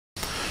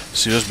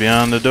See what's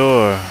beyond the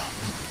door.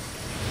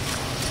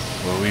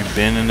 Where we've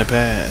been in the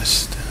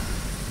past.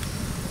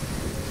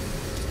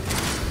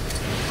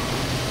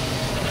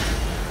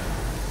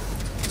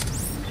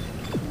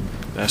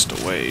 That's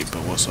the way,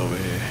 but what's over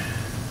here?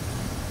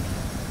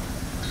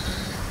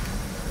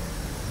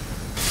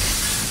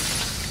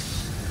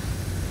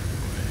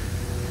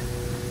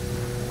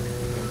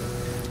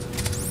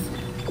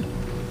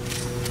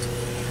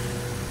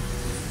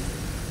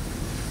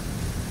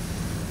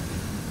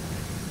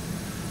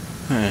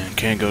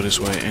 Can't go this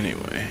way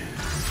anyway.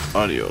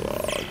 Audio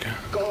log.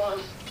 Go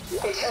on.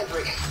 It's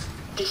Hendrik.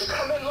 Did you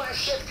come in last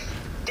shift?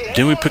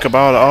 Didn't we pick up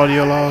all the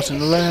audio logs in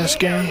the last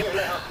game?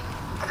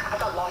 I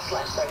got lost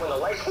last night when the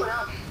lights went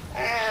out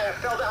and I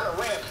fell down a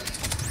ramp.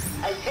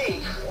 I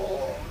think,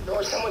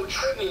 or someone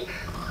tripped me.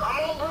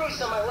 I'm all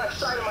bruised on my left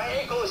side and my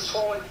ankle is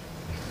swollen.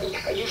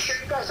 Are you sure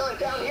you guys aren't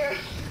down here?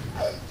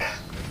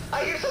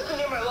 I hear something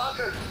near my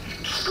locker.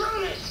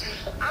 Screw this!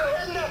 I'm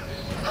heading up.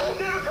 I'll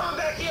never come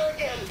back here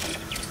again.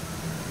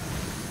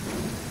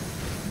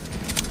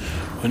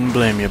 Wouldn't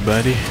blame you,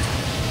 buddy.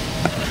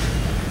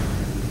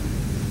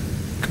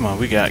 Come on,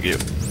 we gotta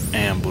get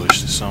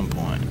ambushed at some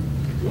point.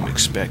 I'm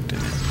expecting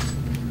it.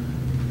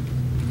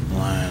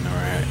 Line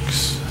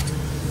racks.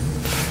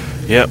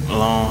 Yep,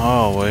 long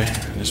hallway.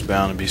 There's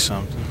bound to be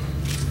something.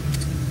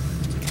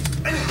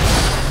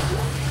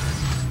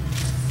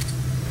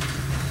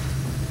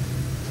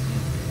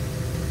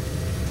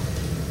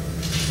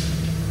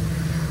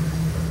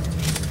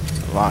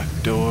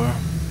 Locked door.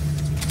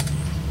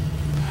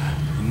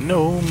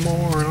 No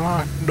more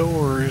locked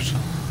doors.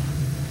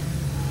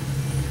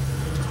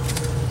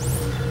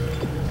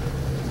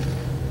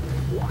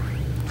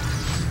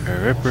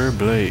 Ripper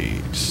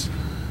blades.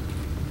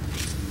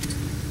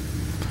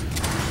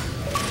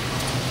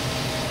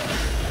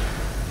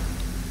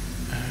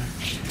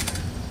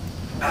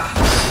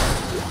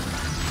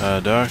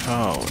 Okay. Dark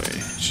hallway.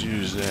 Let's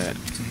use that.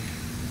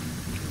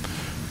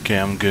 Okay,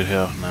 I'm good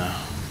health now.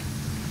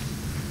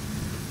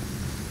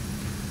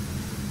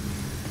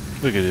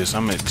 Look at this,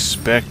 I'm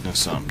expecting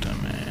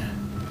something, man.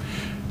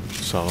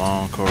 It's a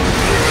long corridor.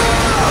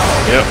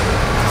 Yep,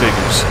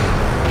 figures.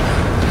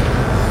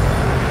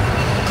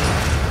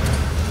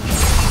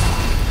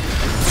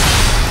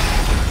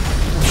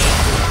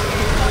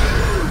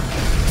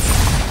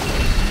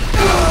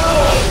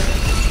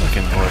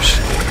 Fucking horse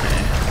shit, man.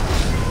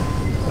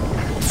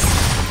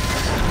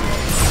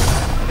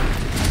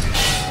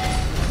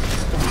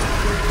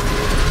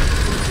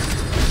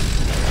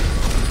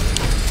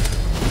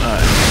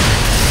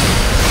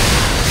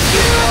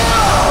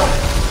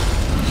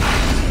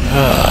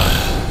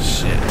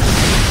 Shit.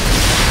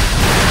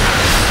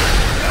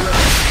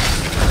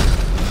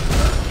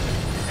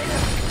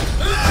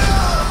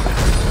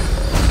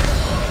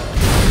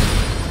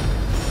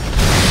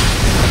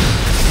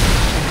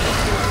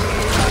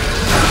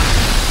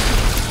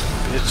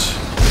 Bitch.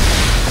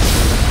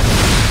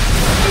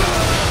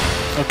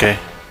 Okay.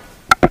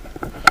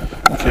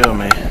 Kill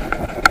me.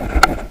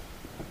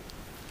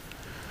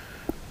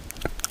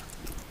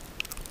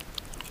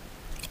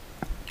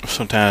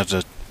 Sometimes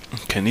the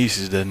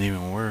kinesis doesn't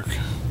even work.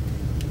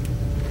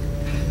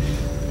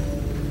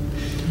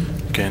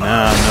 Okay,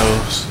 now I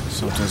know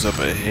something's up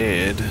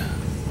ahead.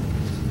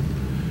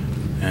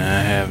 And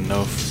I have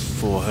no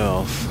full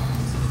health.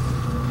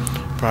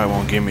 Probably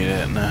won't give me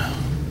that now.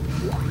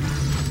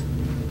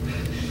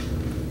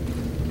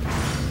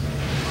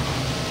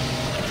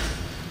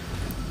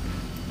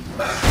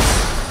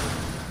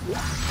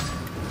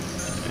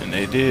 And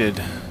they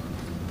did.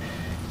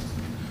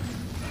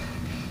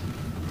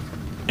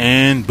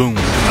 And boom.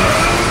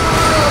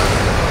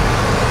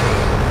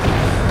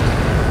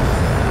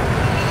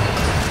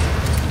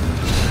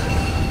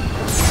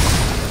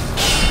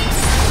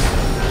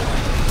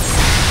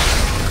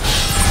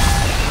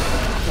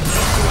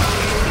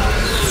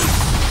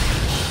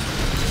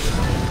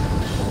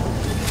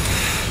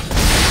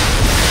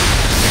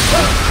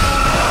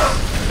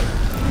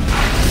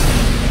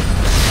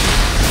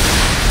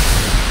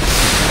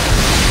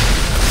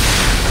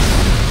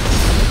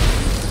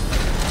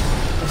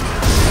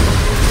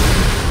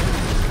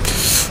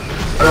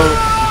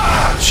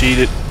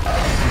 Cheated.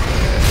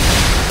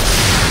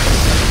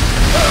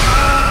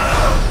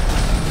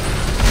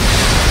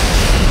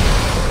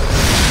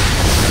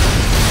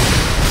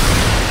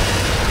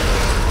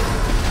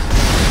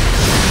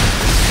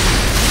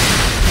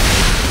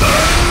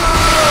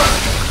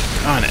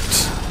 On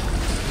it.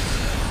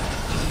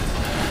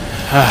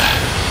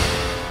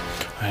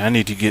 I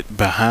need to get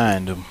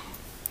behind him.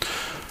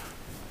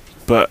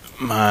 But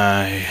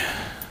my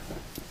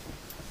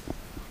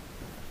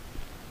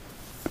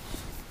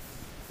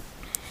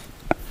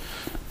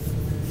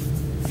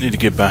need to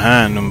get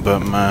behind them, but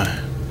my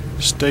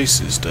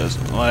stasis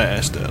doesn't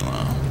last that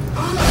long.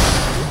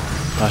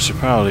 I should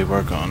probably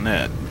work on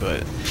that,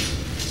 but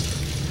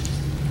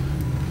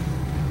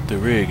the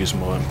rig is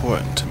more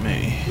important to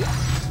me.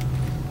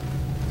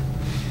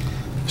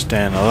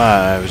 Staying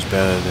alive is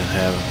better than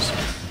having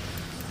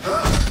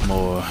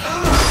more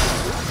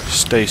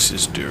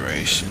stasis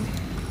duration.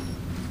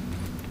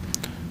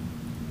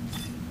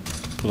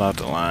 Pull out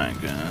the line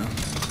gun.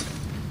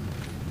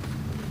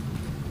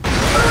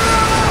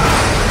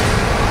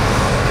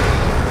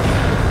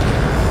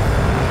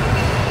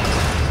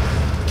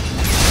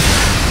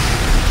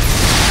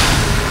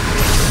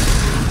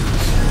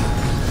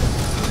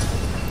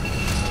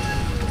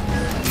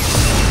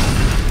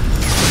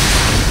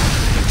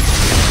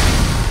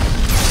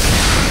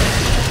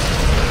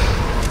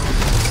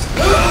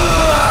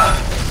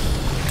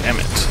 Damn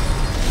it.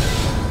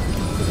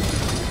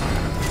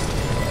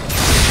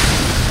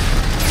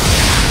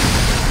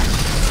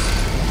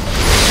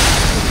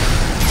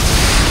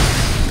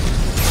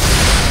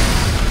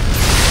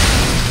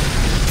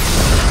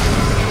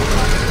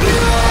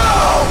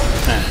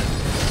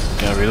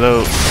 Gotta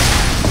reload.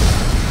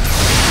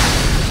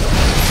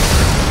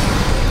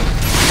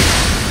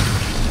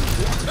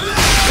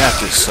 Got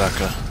this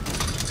sucker.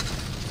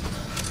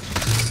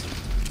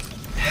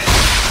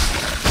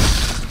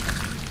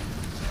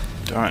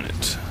 Darn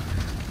it.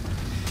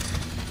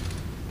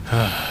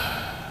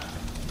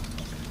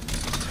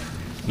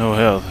 No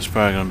health. There's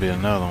probably gonna be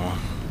another one.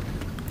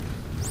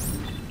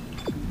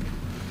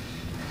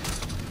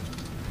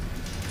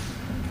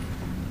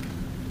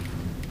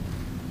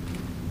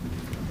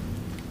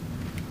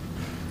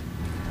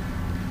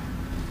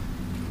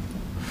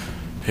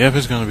 Yep,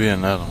 it's gonna be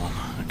another one.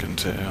 I can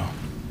tell.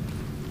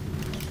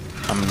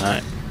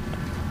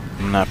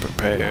 I'm not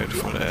prepared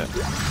for that.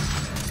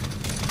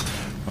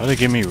 Why they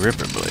give me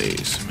ripper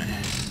blades, man?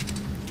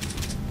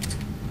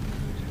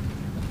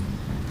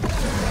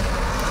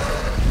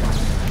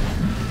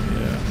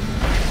 Yeah.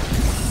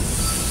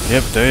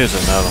 Yep, there is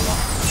another one.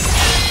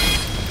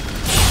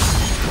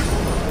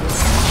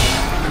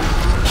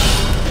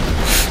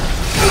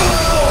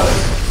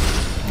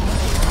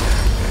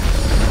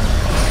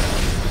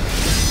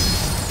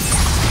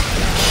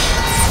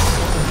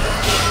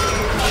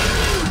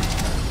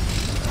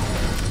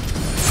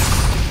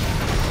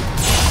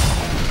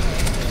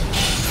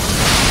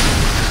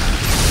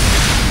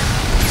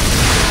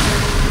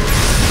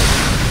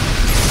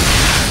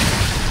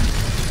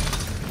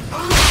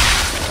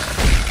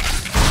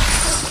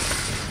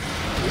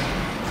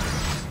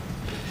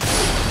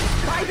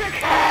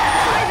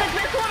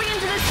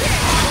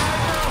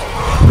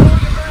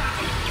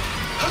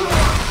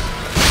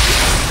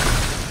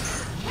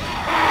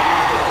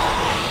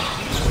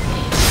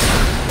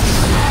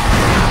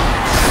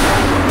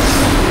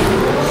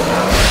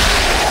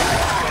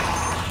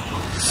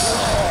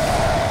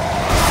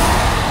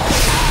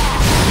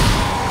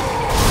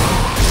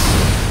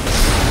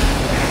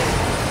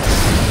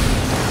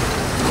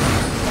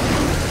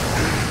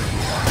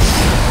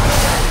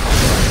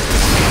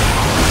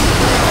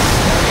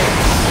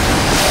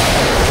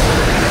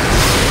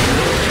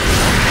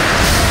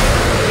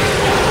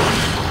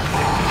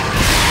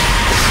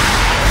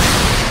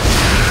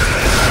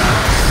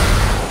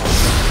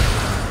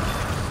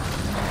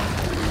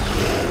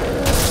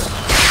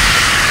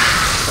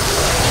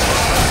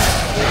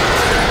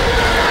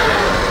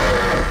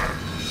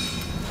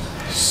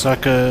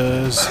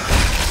 Suckers.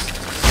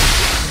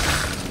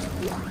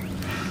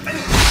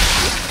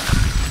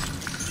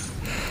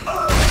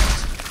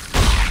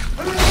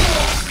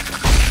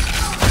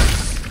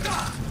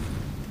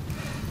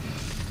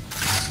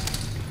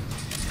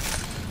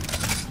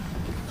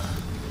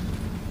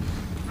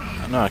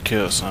 I know I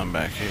killed something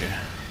back here.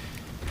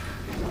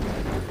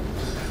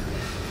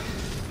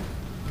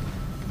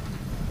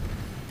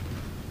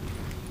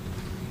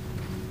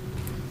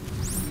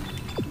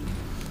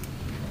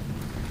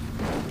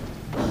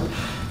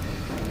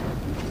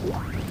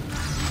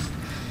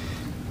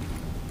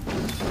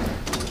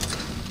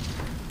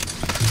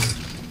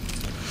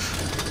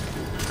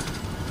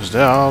 Is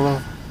that all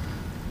of them?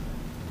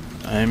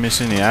 I ain't miss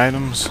any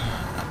items?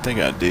 I think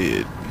I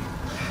did.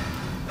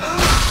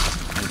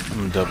 I'm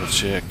gonna double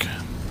check.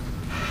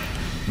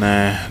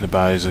 Nah, the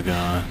bodies are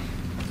gone.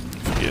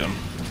 Forget them.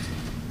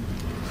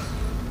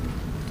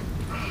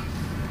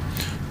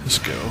 Let's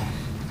go.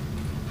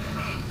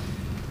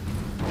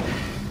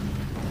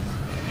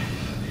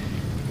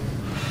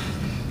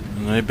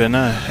 And they better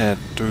not have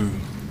through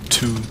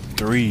 2,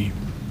 3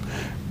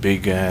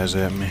 big guys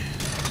at me.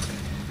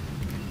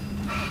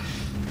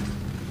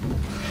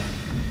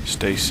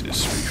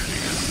 Stasis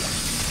refill.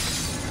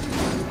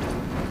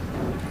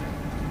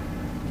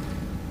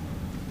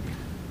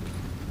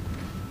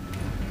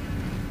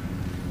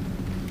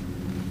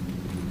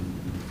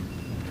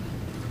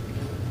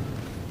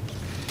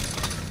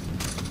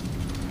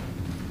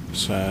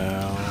 So,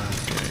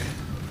 okay.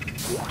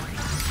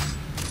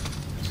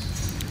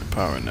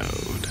 Power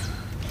node.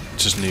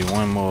 Just need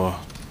one more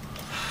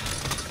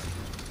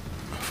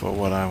for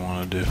what I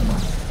want to do.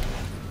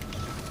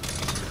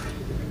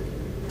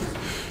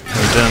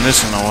 Haven't done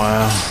this in a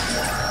while.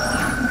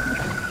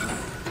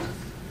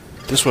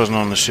 This wasn't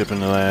on the ship in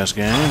the last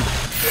game.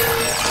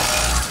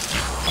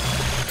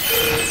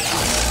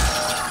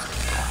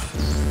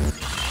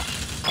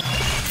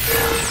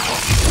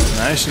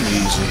 Nice and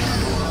easy.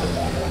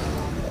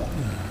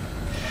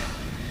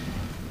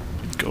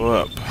 Go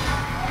up.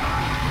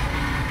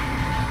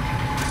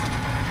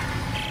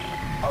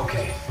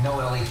 Okay, no,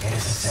 Ellie, it isn't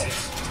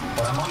safe.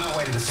 But I'm on my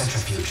way to the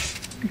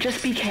centrifuge.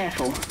 Just be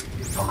careful.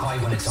 I'll call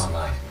you when it's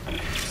online.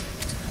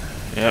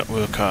 Yep,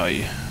 we'll call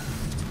you.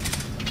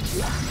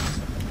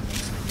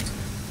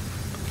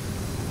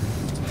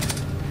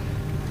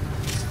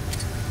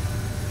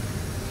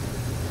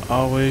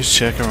 Always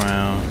check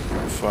around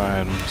for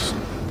items.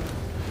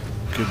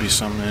 Could be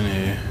something in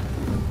here.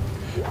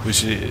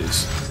 Which it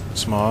is.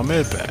 Small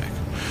med pack.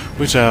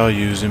 Which I'll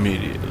use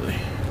immediately.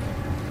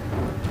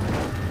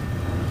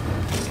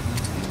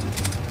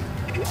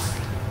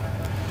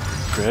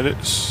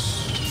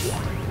 Credits.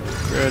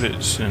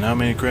 Credits. And how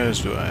many credits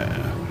do I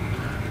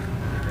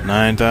have?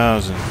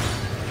 9,000.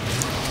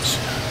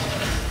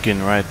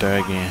 Getting right there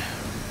again.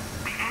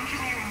 The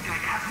engineering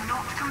deck has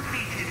not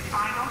completed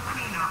final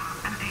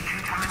cleanup and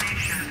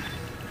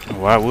decontamination.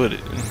 Why would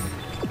it?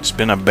 It's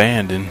been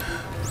abandoned.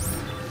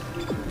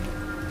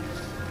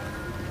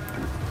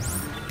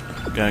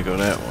 Gotta go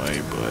that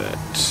way,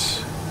 but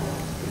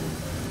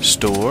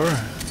store,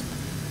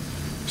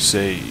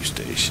 save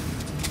station,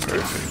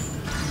 perfect.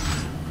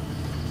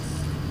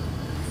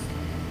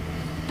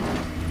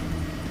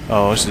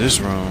 Oh, it's this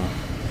room.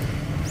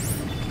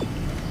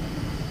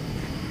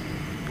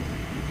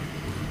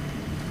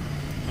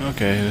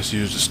 Okay, let's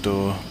use the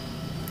store.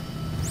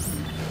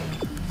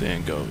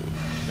 Then go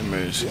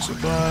emergency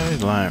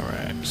supplies, line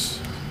racks.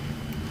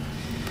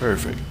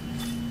 Perfect.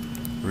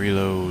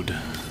 Reload.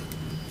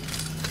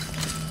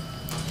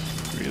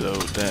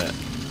 Reload that.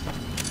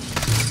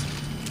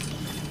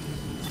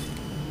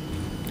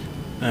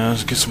 Now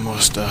let's get some more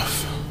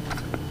stuff.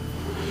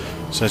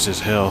 Such as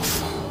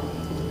health.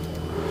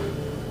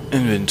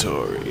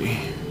 Inventory.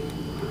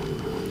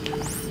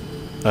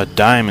 A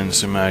diamond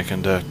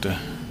semiconductor.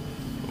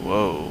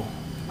 Whoa.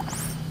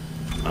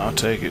 I'll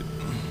take it.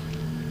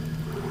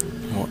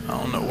 Well, I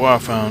don't know where I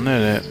found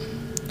that at.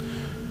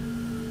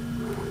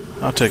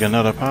 I'll take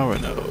another power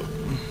node.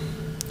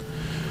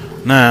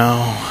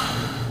 Now,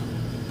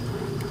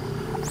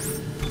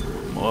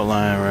 more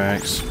line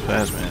racks,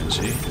 plasma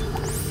energy.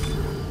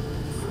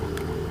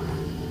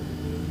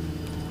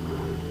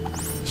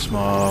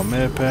 Small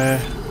med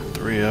pack,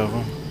 3 of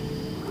them.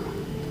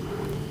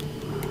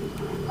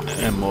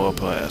 And more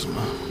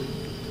plasma.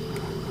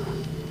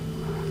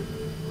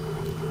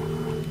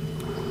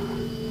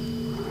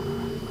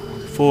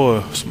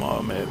 Four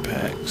small med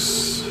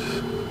packs.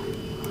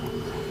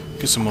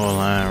 Get some more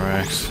line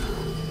racks.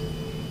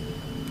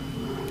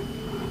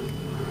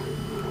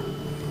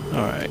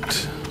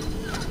 Alright.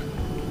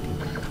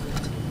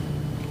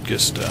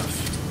 Good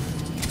stuff.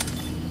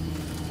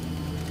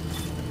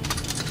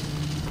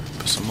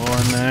 Put some more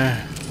in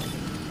there.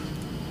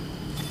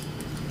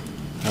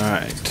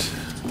 Alright.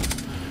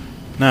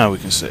 Now we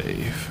can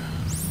save.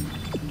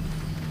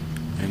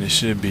 And it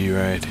should be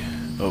right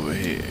over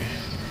here.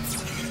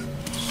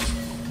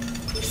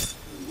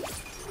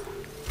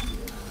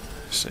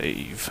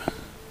 Save.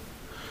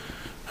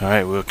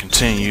 Alright, we'll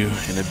continue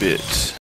in a bit.